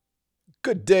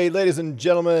Good day, ladies and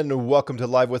gentlemen. Welcome to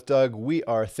Live with Doug. We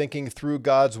are thinking through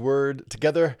God's Word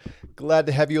together. Glad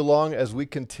to have you along as we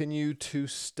continue to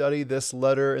study this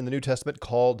letter in the New Testament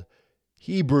called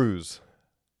Hebrews.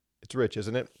 It's rich,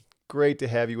 isn't it? Great to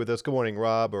have you with us. Good morning,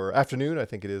 Rob, or afternoon, I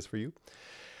think it is for you.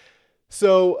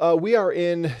 So we are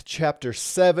in chapter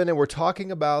 7, and we're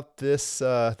talking about this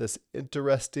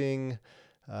interesting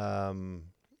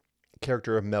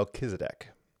character of Melchizedek.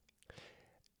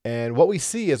 And what we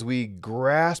see as we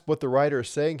grasp what the writer is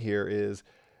saying here is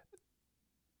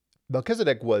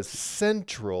Melchizedek was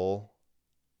central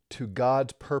to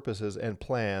God's purposes and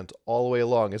plans all the way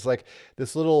along. It's like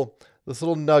this little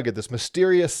nugget, this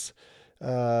mysterious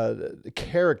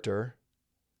character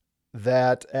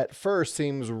that at first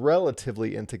seems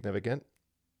relatively insignificant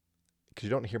because you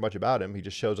don't hear much about him. He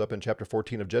just shows up in chapter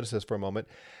 14 of Genesis for a moment.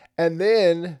 And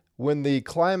then when the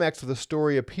climax of the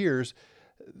story appears,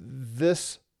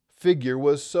 this figure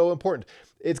was so important.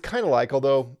 It's kind of like,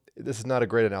 although this is not a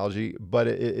great analogy, but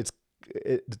it's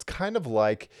kind of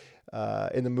like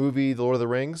in the movie The Lord of the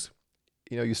Rings.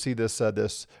 You know, you see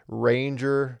this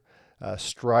ranger,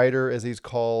 Strider as he's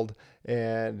called,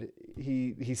 and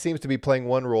he seems to be playing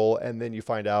one role, and then you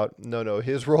find out no,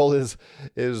 his role is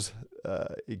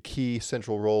a key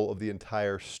central role of the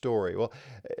entire story. Well,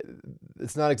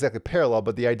 it's not exactly parallel,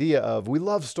 but the idea of we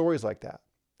love stories like that,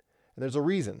 and there's a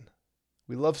reason.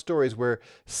 We love stories where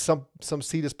some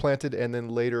seed is planted and then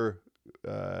later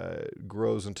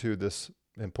grows into this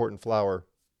important flower.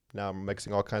 Now I'm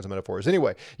mixing all kinds of metaphors.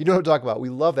 Anyway, you know what I'm talking about. We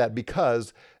love that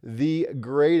because the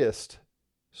greatest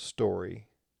story,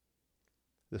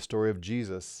 the story of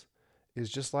Jesus, is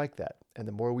just like that. And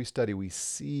the more we study, we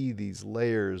see these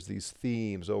layers, these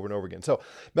themes over and over again. So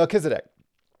Melchizedek.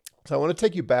 So I want to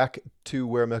take you back to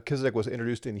where Melchizedek was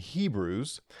introduced in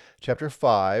Hebrews chapter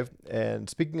 5. And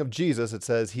speaking of Jesus, it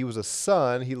says, he was a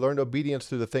son. He learned obedience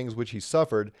through the things which he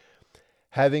suffered,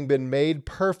 having been made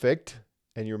perfect.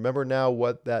 And you remember now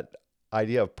what that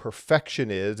idea of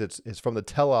perfection is. It's from the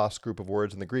telos group of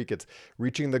words in the Greek. It's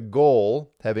reaching the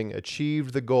goal, having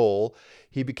achieved the goal.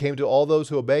 He became to all those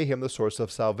who obey him the source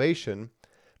of salvation,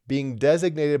 being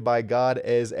designated by God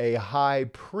as a high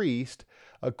priest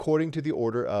according to the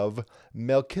order of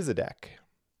Melchizedek.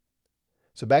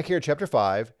 So back here in chapter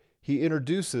 5, he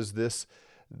introduces this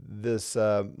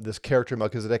character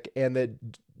Melchizedek, and that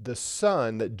the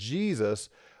son, that Jesus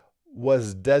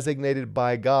was designated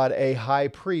by God a high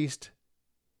priest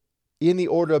in the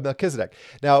order of Melchizedek.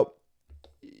 Now,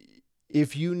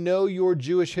 if you know your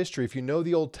Jewish history, if you know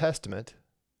the Old Testament,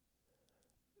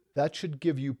 that should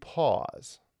give you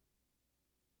pause.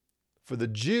 For the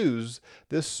Jews,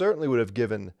 this certainly would have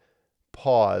given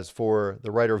pause for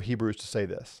the writer of Hebrews to say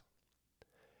this.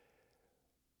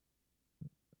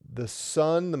 The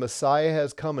Son, the Messiah,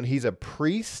 has come and he's a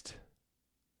priest,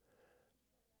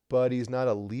 but he's not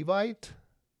a Levite?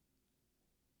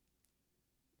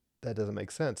 That doesn't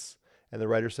make sense. And the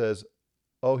writer says,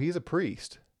 oh, he's a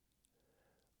priest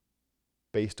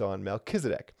based on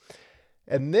Melchizedek.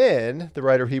 And then the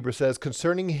writer of Hebrews says,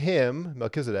 concerning him,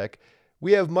 Melchizedek,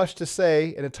 we have much to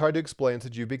say, and it's hard to explain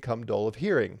since you've become dull of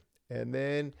hearing. And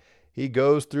then he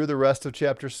goes through the rest of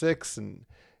chapter 6 and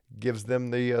gives them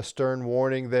the stern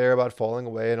warning there about falling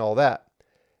away and all that.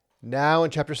 Now in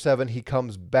chapter 7, he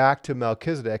comes back to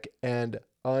Melchizedek and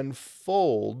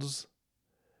unfolds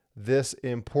this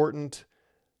important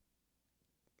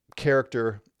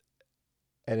character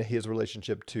and his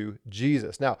relationship to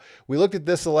Jesus. Now, we looked at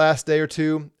this the last day or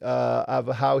two of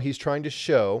how he's trying to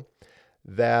show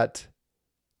that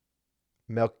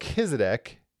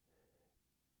Melchizedek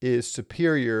is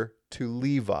superior to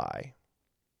Levi.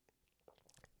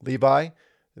 Levi,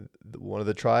 one of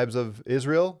the tribes of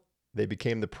Israel, they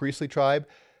became the priestly tribe,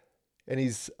 and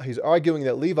he's arguing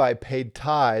that Levi paid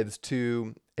tithes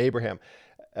to Abraham,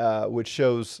 which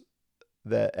shows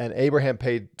that,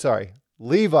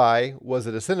 Levi was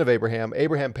a descendant of Abraham.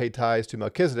 Abraham paid tithes to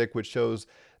Melchizedek, which shows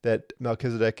that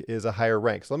Melchizedek is a higher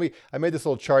rank. So I made this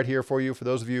little chart here for you. For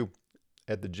those of you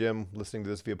at the gym listening to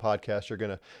this via podcast, you're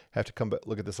going to have to come back,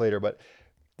 look at this later. But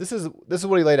this is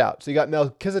what he laid out. So you got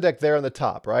Melchizedek there on the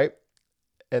top, right?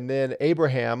 And then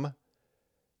Abraham,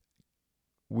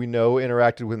 we know,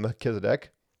 interacted with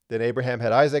Melchizedek. Then Abraham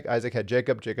had Isaac. Isaac had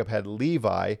Jacob. Jacob had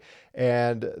Levi.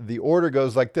 And the order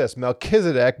goes like this.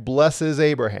 Melchizedek blesses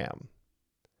Abraham.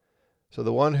 So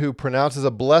the one who pronounces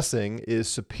a blessing is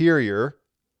superior.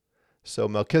 So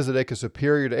Melchizedek is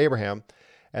superior to Abraham.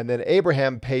 And then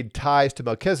Abraham paid tithes to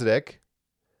Melchizedek.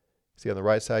 See on the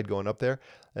right side going up there.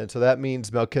 And so that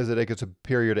means Melchizedek is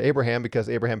superior to Abraham because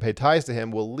Abraham paid tithes to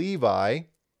him. Well, Levi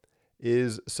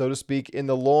is, so to speak, in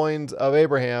the loins of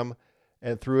Abraham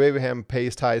and through Abraham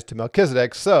pays tithes to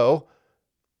Melchizedek. So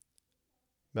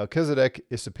Melchizedek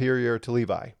is superior to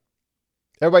Levi.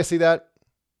 Everybody see that?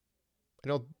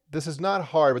 This is not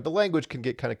hard, but the language can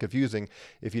get kind of confusing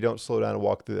if you don't slow down and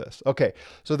walk through this. Okay,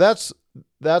 so that's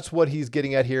what he's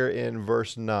getting at here in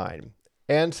verse 9.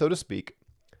 And so to speak,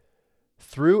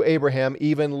 through Abraham,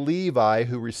 even Levi,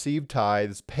 who received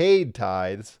tithes, paid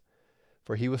tithes,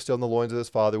 for he was still in the loins of his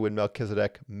father when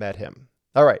Melchizedek met him.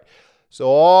 All right, so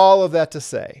all of that to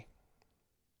say,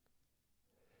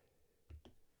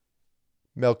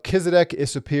 Melchizedek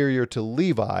is superior to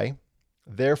Levi,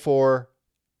 therefore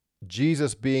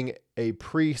Jesus being a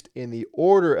priest in the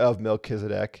order of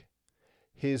Melchizedek,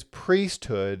 his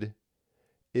priesthood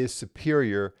is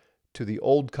superior to the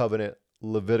Old Covenant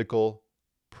Levitical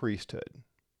priesthood.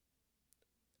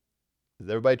 Is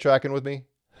everybody tracking with me?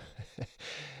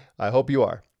 I hope you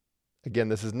are. Again,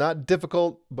 this is not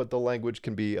difficult, but the language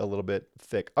can be a little bit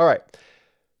thick. All right.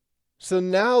 So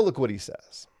now look what he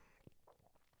says.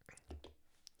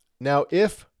 Now,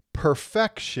 if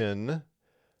perfection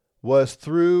was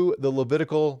through the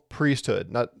Levitical priesthood.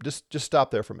 Now, just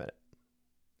stop there for a minute.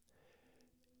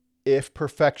 If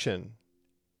perfection,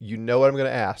 you know what I'm going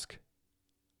to ask.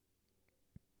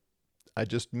 I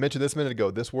just mentioned this a minute ago.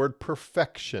 This word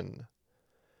perfection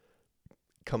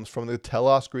comes from the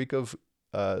telos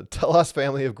telos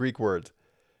family of Greek words.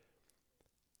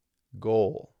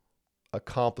 Goal,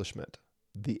 accomplishment,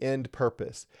 the end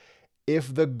purpose.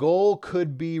 If the goal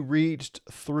could be reached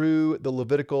through the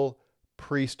Levitical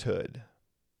priesthood.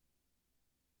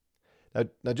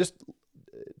 Now, just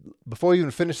before you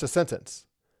even finish the sentence,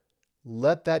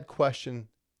 let that question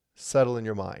settle in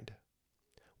your mind.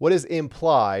 What is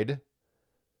implied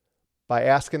by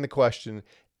asking the question,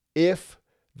 if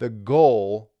the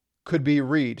goal could be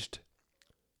reached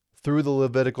through the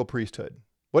Levitical priesthood?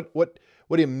 What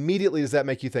immediately does that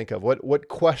make you think of? What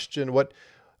question?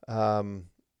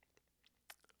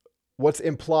 What's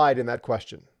implied in that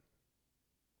question?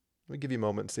 Let me give you a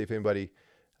moment and see if anybody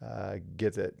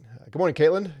gets it. Good morning,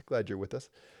 Caitlin. Glad you're with us.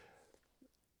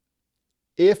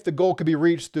 If the goal could be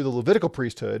reached through the Levitical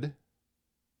priesthood,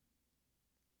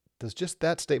 does just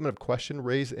that statement of question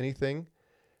raise anything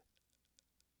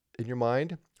in your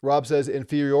mind? Rob says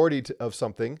inferiority of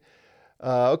something.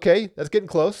 Okay, that's getting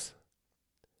close.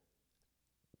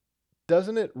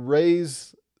 Doesn't it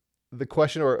raise the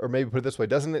question, or maybe put it this way,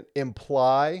 doesn't it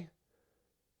imply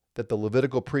that the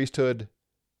Levitical priesthood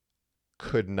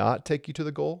could not take you to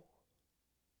the goal?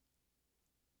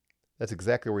 That's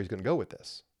exactly where he's going to go with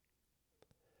this.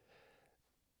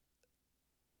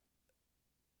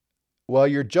 Well,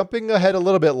 you're jumping ahead a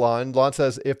little bit, Lon. Lon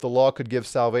says, if the law could give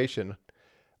salvation,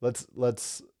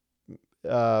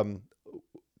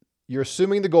 you're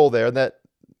assuming the goal there, and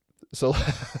so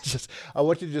I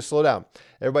want you to just slow down.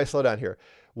 Everybody slow down here.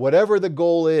 Whatever the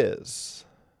goal is,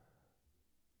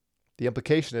 the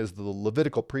implication is the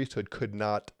Levitical priesthood could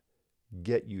not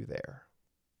get you there.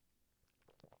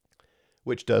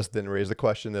 Which does then raise the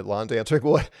question that Lon's answering.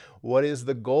 What is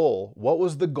the goal? What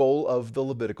was the goal of the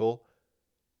Levitical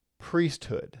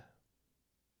priesthood?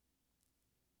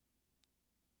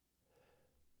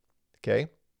 Okay,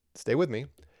 stay with me.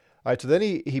 All right, so then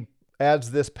he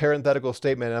adds this parenthetical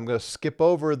statement, and I'm going to skip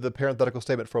over the parenthetical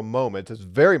statement for a moment. It's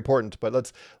very important, but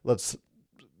let's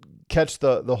catch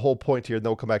the whole point here, and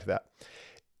then we'll come back to that.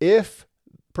 If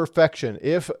perfection,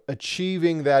 if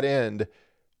achieving that end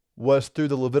was through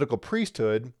the Levitical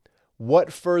priesthood,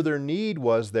 what further need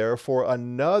was there for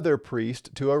another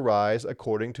priest to arise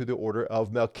according to the order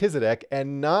of Melchizedek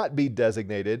and not be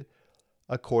designated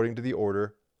according to the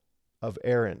order of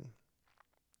Aaron?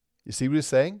 You see what he's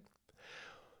saying?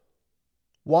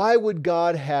 Why would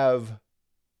God have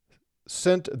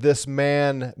sent this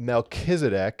man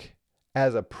Melchizedek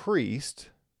as a priest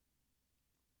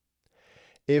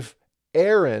if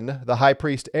Aaron, the high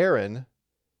priest Aaron,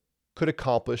 could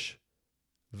accomplish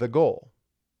the goal?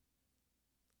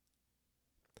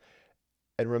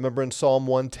 And remember in Psalm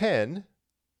 110,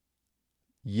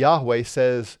 Yahweh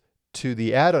says to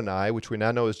the Adonai, which we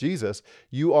now know as Jesus,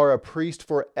 you are a priest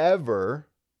forever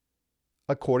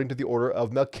according to the order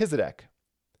of Melchizedek.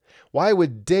 Why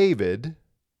would David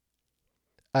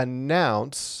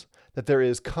announce that there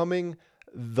is coming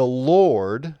the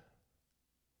Lord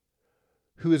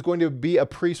who is going to be a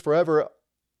priest forever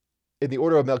in the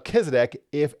order of Melchizedek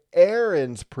if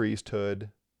Aaron's priesthood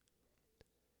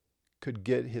could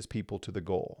get his people to the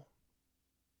goal?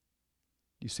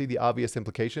 You see the obvious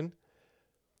implication?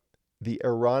 The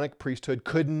Aaronic priesthood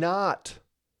could not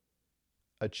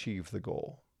achieve the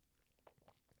goal.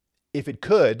 If it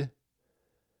could,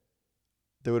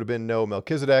 there would have been no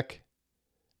Melchizedek,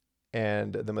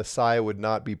 and the Messiah would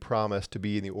not be promised to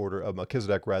be in the order of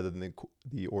Melchizedek rather than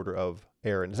the order of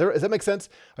Aaron. Does that make sense?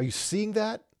 Are you seeing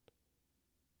that?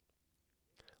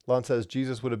 Lon says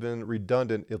Jesus would have been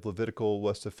redundant if Levitical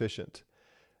was sufficient.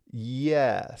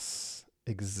 Yes,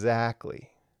 exactly.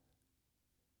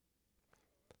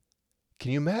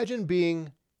 Can you imagine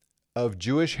being of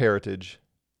Jewish heritage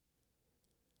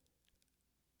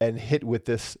and hit with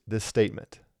this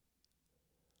statement?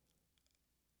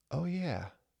 Oh yeah,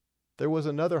 there was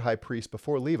another high priest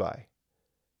before Levi.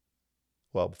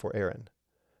 Well, before Aaron.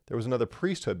 There was another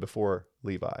priesthood before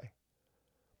Levi.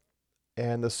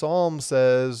 And the Psalm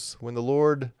says when the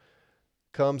Lord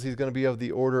comes, he's going to be of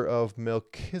the order of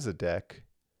Melchizedek.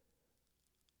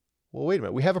 Well, wait a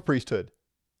minute. We have a priesthood.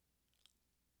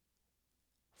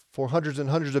 For hundreds and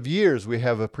hundreds of years, we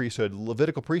have a priesthood,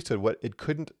 Levitical priesthood. What it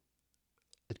couldn't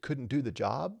do the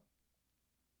job.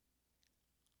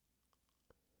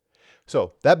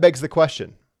 So that begs the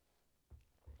question: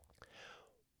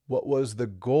 what was the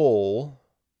goal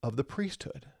of the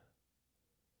priesthood?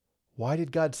 Why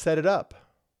did God set it up?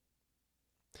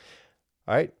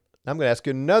 All right, I'm going to ask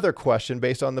you another question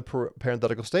based on the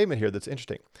parenthetical statement here that's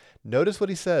interesting. Notice what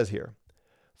he says here.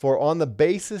 For on the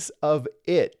basis of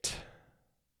it,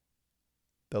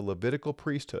 the Levitical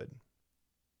priesthood,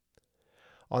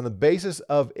 on the basis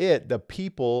of it, the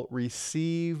people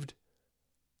received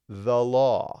the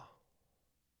law.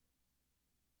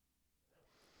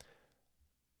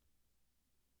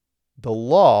 The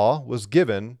law was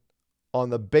given on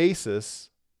the basis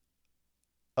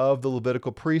of the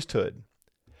Levitical priesthood,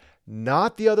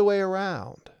 not the other way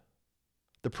around.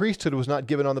 The priesthood was not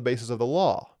given on the basis of the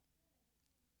law.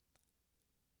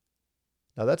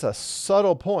 Now that's a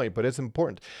subtle point, but it's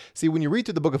important. See, when you read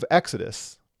through the book of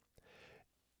Exodus,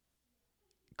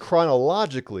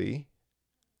 chronologically,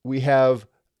 we have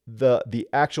the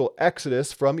actual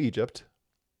Exodus from Egypt.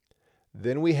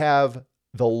 Then we have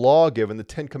the law given, the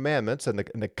 10 Commandments and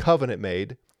the covenant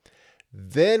made.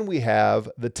 Then we have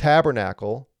the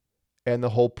tabernacle and the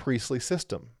whole priestly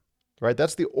system, right?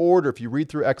 That's the order if you read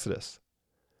through Exodus.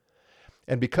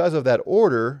 And because of that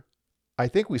order, I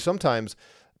think we sometimes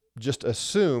just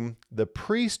assume the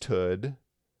priesthood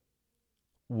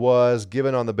was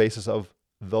given on the basis of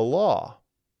the law.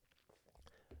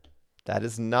 That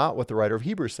is not what the writer of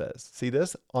Hebrews says. See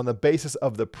this? On the basis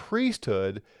of the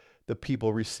priesthood, the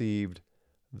people received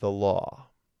the law.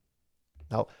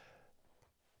 Now,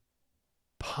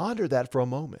 ponder that for a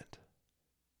moment.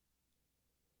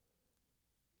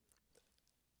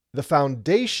 The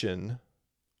foundation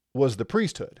was the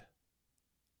priesthood,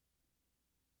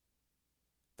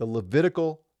 the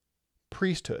Levitical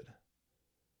priesthood.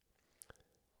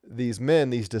 These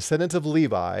men, these descendants of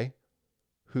Levi,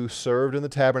 who served in the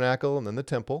tabernacle and then the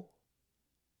temple,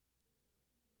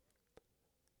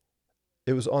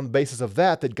 it was on the basis of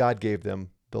that God gave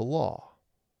them the law.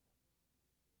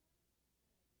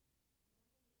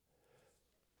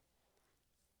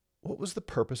 What was the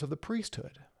purpose of the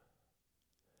priesthood?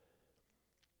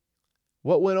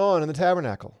 What went on in the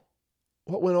tabernacle?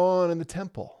 What went on in the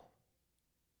temple?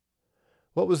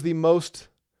 What was the most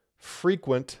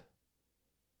frequent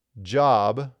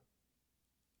job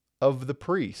of the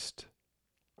priest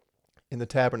in the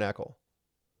tabernacle?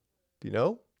 Do you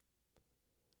know?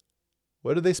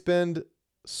 What did they spend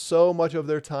so much of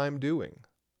their time doing?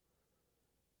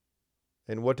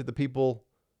 And what did the people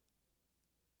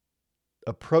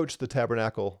approach the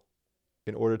tabernacle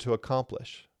in order to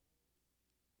accomplish?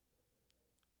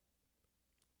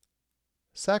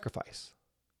 Sacrifice.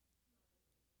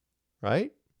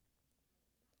 Right?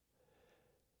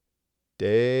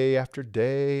 Day after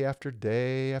day after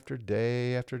day after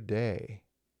day after day,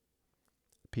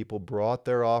 people brought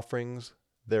their offerings,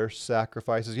 their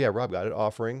sacrifices. Yeah, Rob got it.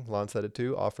 Offering. Lon said it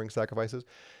too. Offering sacrifices.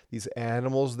 These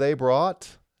animals they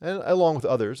brought, and along with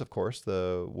others, of course,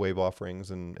 the wave offerings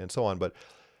and so on. But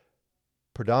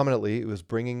predominantly, it was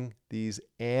bringing these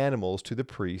animals to the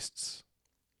priests,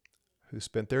 who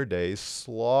spent their days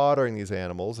slaughtering these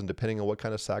animals, and depending on what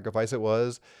kind of sacrifice it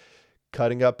was,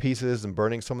 cutting up pieces and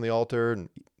burning some on the altar, and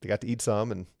they got to eat some,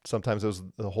 and sometimes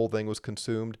the whole thing was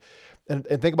consumed. And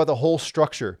think about the whole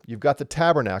structure. You've got the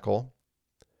tabernacle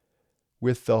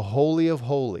with the Holy of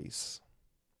Holies.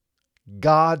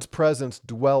 God's presence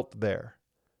dwelt there.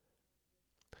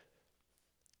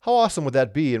 How awesome would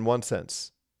that be in one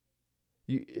sense?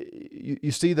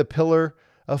 You see the pillar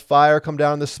of fire come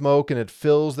down in the smoke, and it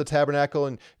fills the tabernacle,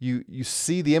 and you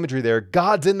see the imagery there.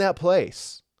 God's in that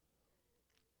place.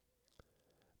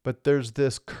 But there's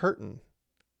this curtain.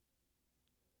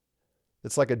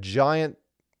 It's like a giant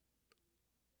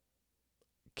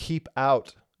keep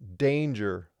out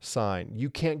danger sign. You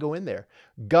can't go in there.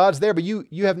 God's there, but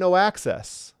you have no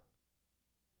access.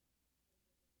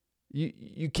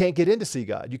 You can't get in to see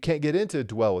God. You can't get in to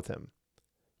dwell with him.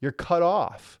 You're cut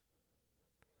off.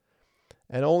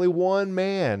 And only one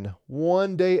man,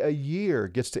 one day a year,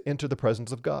 gets to enter the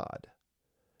presence of God.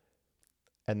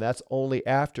 And that's only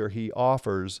after he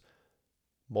offers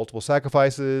multiple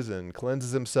sacrifices and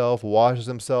cleanses himself, washes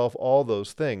himself, all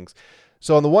those things.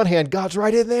 So on the one hand, God's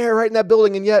right in there, right in that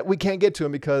building, and yet we can't get to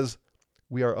him because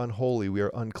we are unholy, we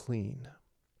are unclean.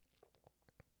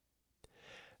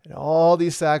 And all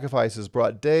these sacrifices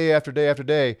brought day after day after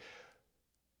day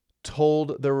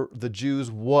told the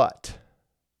Jews what?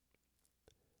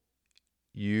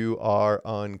 You are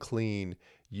unclean.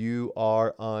 You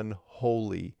are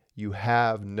unholy. You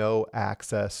have no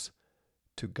access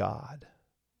to God.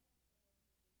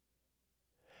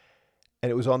 And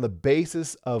it was on the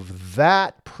basis of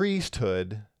that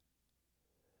priesthood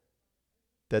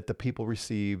that the people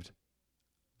received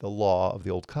the law of the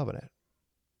Old Covenant.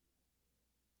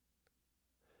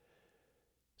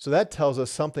 So that tells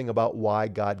us something about why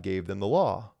God gave them the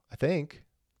law, I think.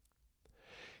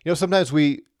 Sometimes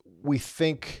we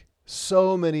think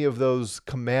so many of those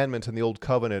commandments in the Old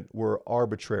Covenant were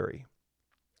arbitrary.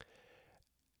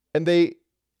 And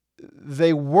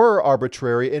they were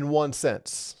arbitrary in one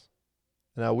sense.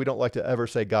 Now, we don't like to ever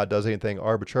say God does anything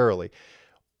arbitrarily.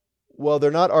 Well,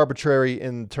 they're not arbitrary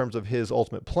in terms of his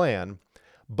ultimate plan,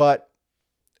 but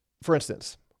for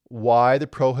instance, why the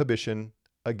prohibition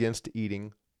against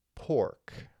eating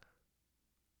pork?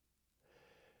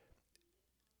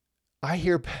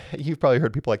 You've probably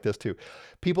heard people like this too.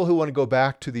 People who want to go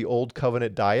back to the Old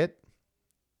Covenant diet,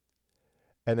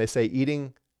 and they say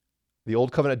eating the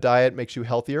Old Covenant diet makes you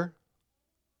healthier.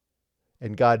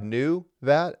 And God knew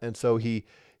that, and so he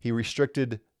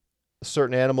restricted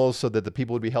certain animals so that the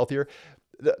people would be healthier.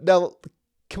 Now,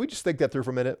 can we just think that through for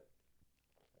a minute?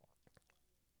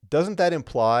 Doesn't that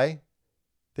imply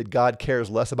that God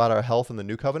cares less about our health in the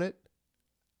new covenant?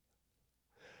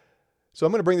 So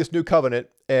I'm going to bring this new covenant,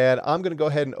 and I'm going to go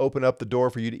ahead and open up the door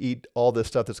for you to eat all this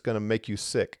stuff that's going to make you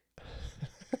sick.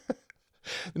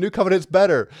 The new covenant's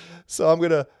better, so I'm going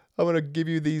to give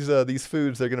you these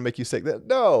foods that are going to make you sick.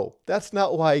 No, that's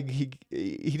not why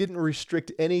he didn't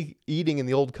restrict any eating in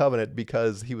the Old Covenant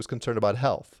because he was concerned about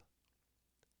health.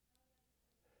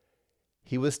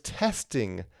 He was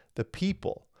testing the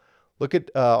people. Look at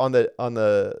on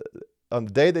the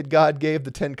day that God gave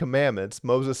the 10 Commandments,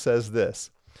 Moses says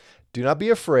this: "Do not be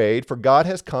afraid, for God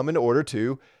has come in order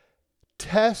to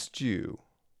test you,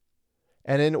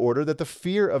 and in order that the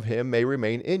fear of him may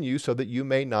remain in you, so that you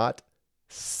may not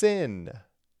sin."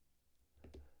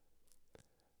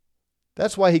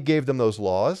 That's why he gave them those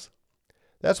laws.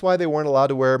 That's why they weren't allowed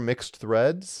to wear mixed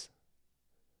threads.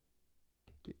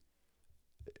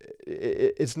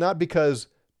 It's not because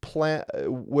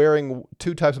wearing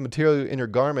two types of material in your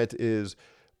garment is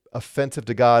offensive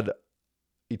to God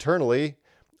eternally,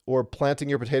 or planting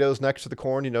your potatoes next to the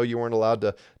corn. You weren't allowed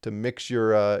to mix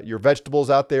your vegetables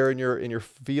out there in your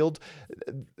field.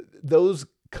 Those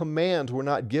commands were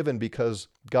not given because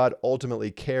God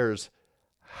ultimately cares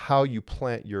how you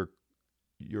plant your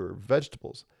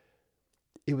vegetables.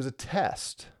 It was a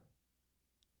test.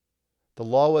 The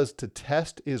law was to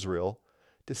test Israel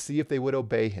to see if they would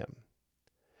obey him.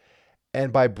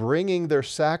 And by bringing their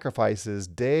sacrifices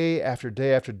day after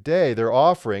day after day, their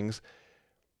offerings,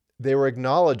 they were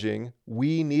acknowledging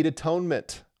we need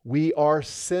atonement. We are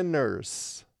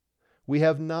sinners. We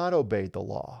have not obeyed the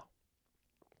law.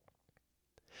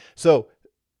 So,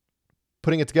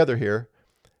 putting it together here,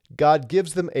 God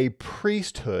gives them a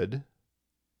priesthood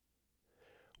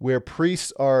where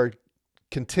priests are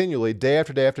continually, day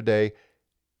after day after day,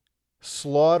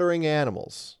 slaughtering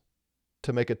animals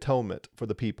to make atonement for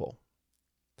the people.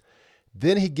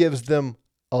 Then he gives them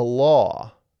a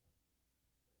law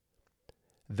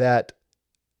that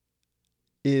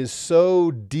is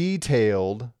so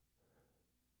detailed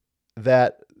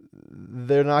that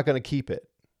they're not going to keep it.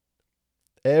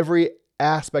 Every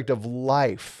aspect of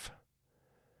life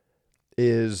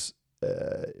has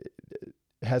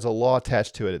a law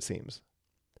attached to it, it seems.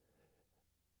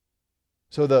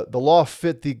 So the law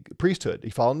fit the priesthood.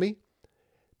 You following me?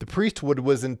 The priesthood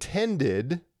was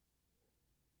intended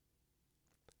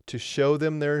to show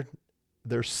them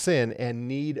their sin and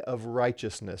need of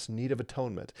righteousness, need of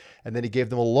atonement. And then he gave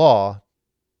them a law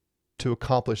to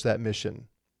accomplish that mission.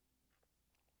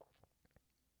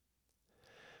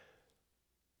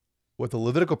 What the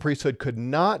Levitical priesthood could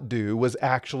not do was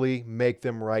actually make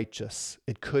them righteous.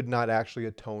 It could not actually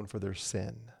atone for their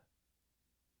sin.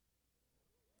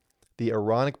 The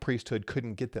Aaronic priesthood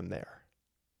couldn't get them there.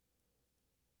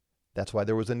 That's why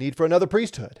there was a need for another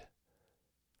priesthood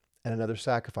and another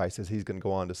sacrifice, as he's going to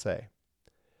go on to say.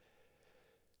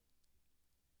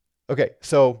 Okay,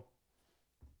 so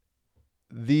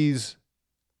these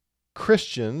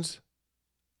Christians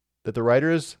that the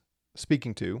writer is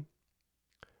speaking to,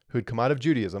 who had come out of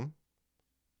Judaism,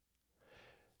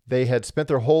 they had spent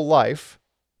their whole life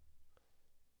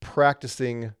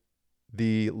practicing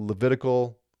the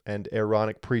Levitical and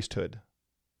Aaronic priesthood.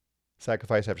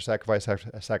 Sacrifice after sacrifice after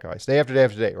sacrifice. Day after day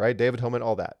after day, right? Day of Atonement,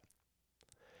 all that.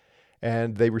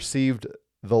 And they received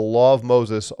the law of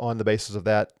Moses on the basis of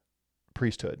that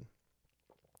priesthood.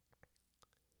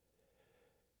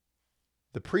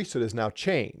 The priesthood is now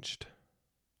changed.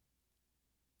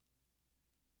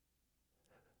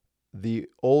 The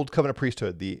old covenant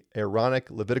priesthood, the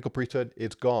Aaronic Levitical priesthood,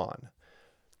 it's gone.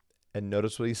 And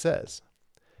notice what he says.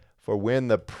 For when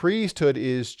the priesthood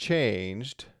is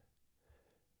changed,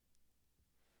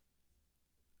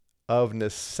 of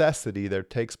necessity there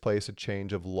takes place a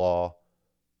change of law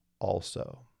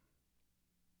also.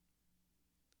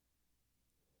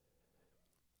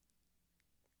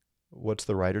 What's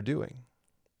the writer doing?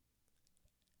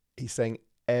 He's saying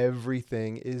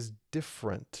everything is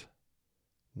different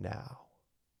now.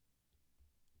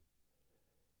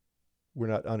 We're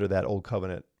not under that old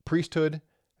covenant priesthood,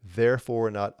 therefore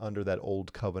not under that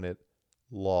old covenant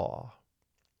law,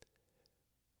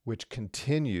 which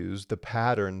continues the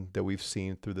pattern that we've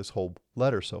seen through this whole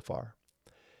letter so far.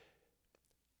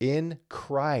 In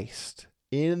Christ,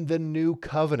 in the new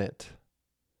covenant,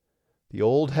 the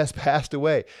old has passed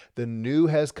away. The new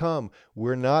has come.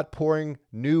 We're not pouring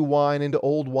new wine into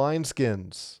old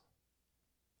wineskins.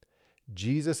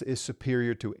 Jesus is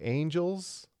superior to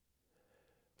angels.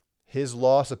 His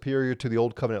law superior to the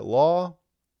old covenant law.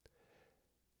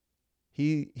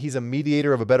 He's a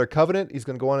mediator of a better covenant. He's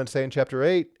going to go on and say in chapter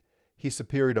 8, he's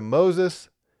superior to Moses.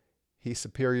 He's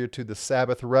superior to the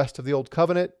Sabbath rest of the old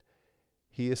covenant.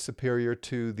 He is superior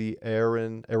to the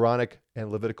Aaronic and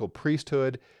Levitical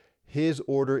priesthood. His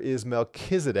order is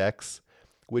Melchizedek's,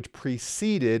 which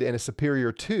preceded and is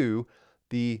superior to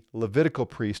the Levitical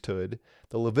priesthood.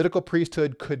 The Levitical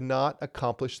priesthood could not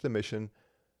accomplish the mission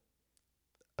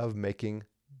of making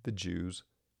the Jews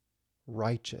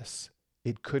righteous.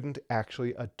 It couldn't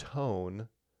actually atone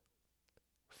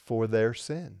for their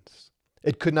sins.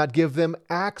 It could not give them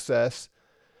access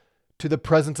to the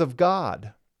presence of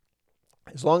God.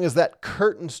 As long as that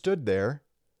curtain stood there,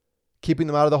 keeping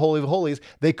them out of the Holy of Holies,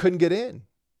 they couldn't get in.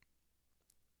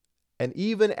 And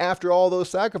even after all those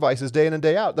sacrifices, day in and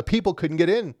day out, the people couldn't get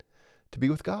in to be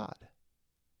with God.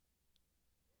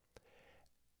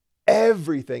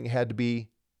 Everything had to be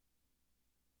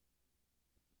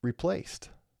replaced,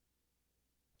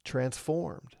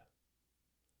 transformed.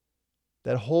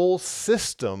 That whole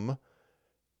system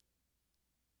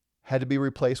had to be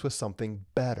replaced with something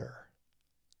better.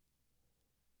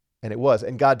 And it was.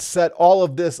 And God set all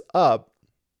of this up,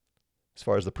 as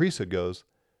far as the priesthood goes,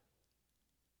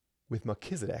 with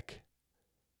Melchizedek,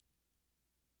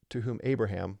 to whom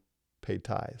Abraham paid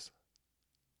tithes.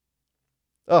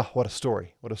 Oh, what a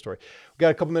story. What a story. We've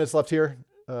got a couple minutes left here.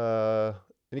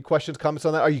 Any questions, comments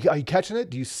on that? Are you catching it?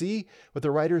 Do you see what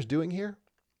the writer is doing here?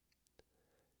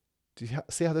 Do you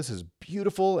see how this is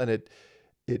beautiful? And it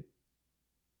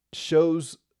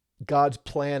shows God's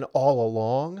plan all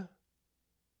along.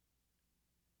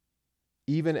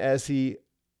 Even as he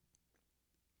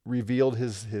revealed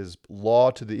his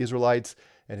law to the Israelites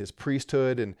and his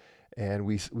priesthood, and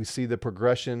we see the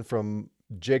progression from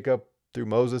Jacob through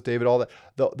Moses, David, all that.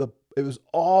 It was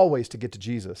always to get to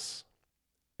Jesus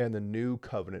and the new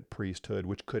covenant priesthood,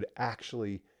 which could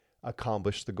actually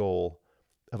accomplish the goal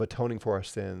of atoning for our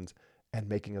sins and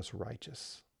making us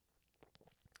righteous.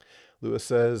 Lewis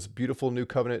says, beautiful new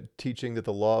covenant teaching that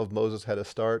the law of Moses had a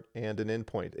start and an end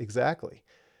point. Exactly.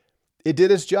 It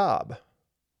did its job.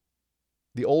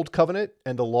 The old covenant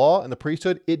and the law and the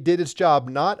priesthood, it did its job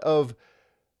not of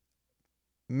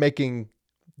making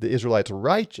the Israelites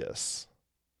righteous,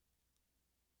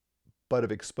 but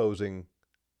of exposing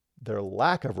their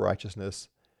lack of righteousness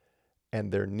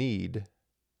and their need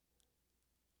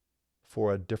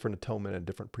for a different atonement and a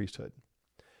different priesthood.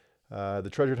 The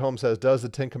Treasured Home says, does the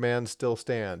Ten Commandments still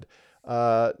stand?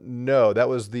 No, that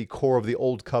was the core of the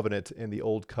Old Covenant, and the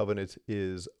Old Covenant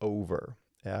is over.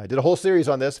 I did a whole series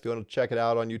on this. If you want to check it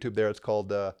out on YouTube there, it's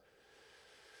called, I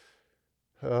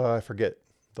forget,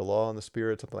 The Law and the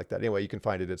Spirit, something like that. Anyway, you can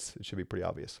find it. It should be pretty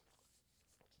obvious.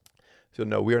 So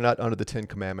no, we are not under the Ten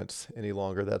Commandments any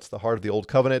longer. That's the heart of the Old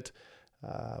Covenant.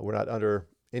 We're not under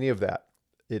any of that.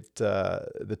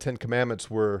 The Ten Commandments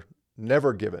were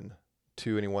never given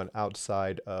to anyone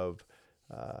outside of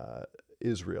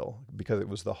Israel because it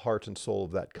was the heart and soul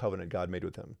of that covenant God made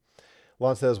with him.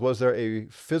 Lon says, was there a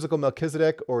physical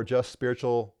Melchizedek or just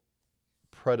spiritual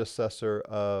predecessor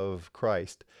of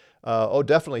Christ? Oh,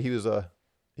 definitely he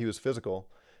was physical.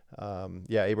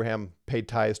 Yeah, Abraham paid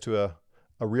tithes to a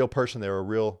real person there, a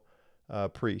real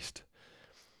priest.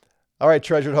 All right,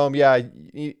 treasured home. Yeah,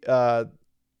 you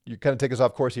kind of take us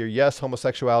off course here. Yes,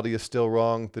 homosexuality is still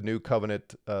wrong. The New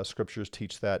Covenant scriptures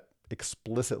teach that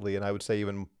explicitly, and I would say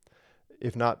even,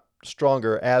 if not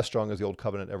stronger, as strong as the Old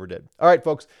Covenant ever did. All right,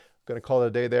 folks, I'm going to call it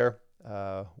a day there.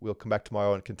 We'll come back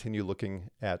tomorrow and continue looking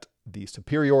at the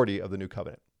superiority of the New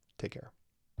Covenant. Take care.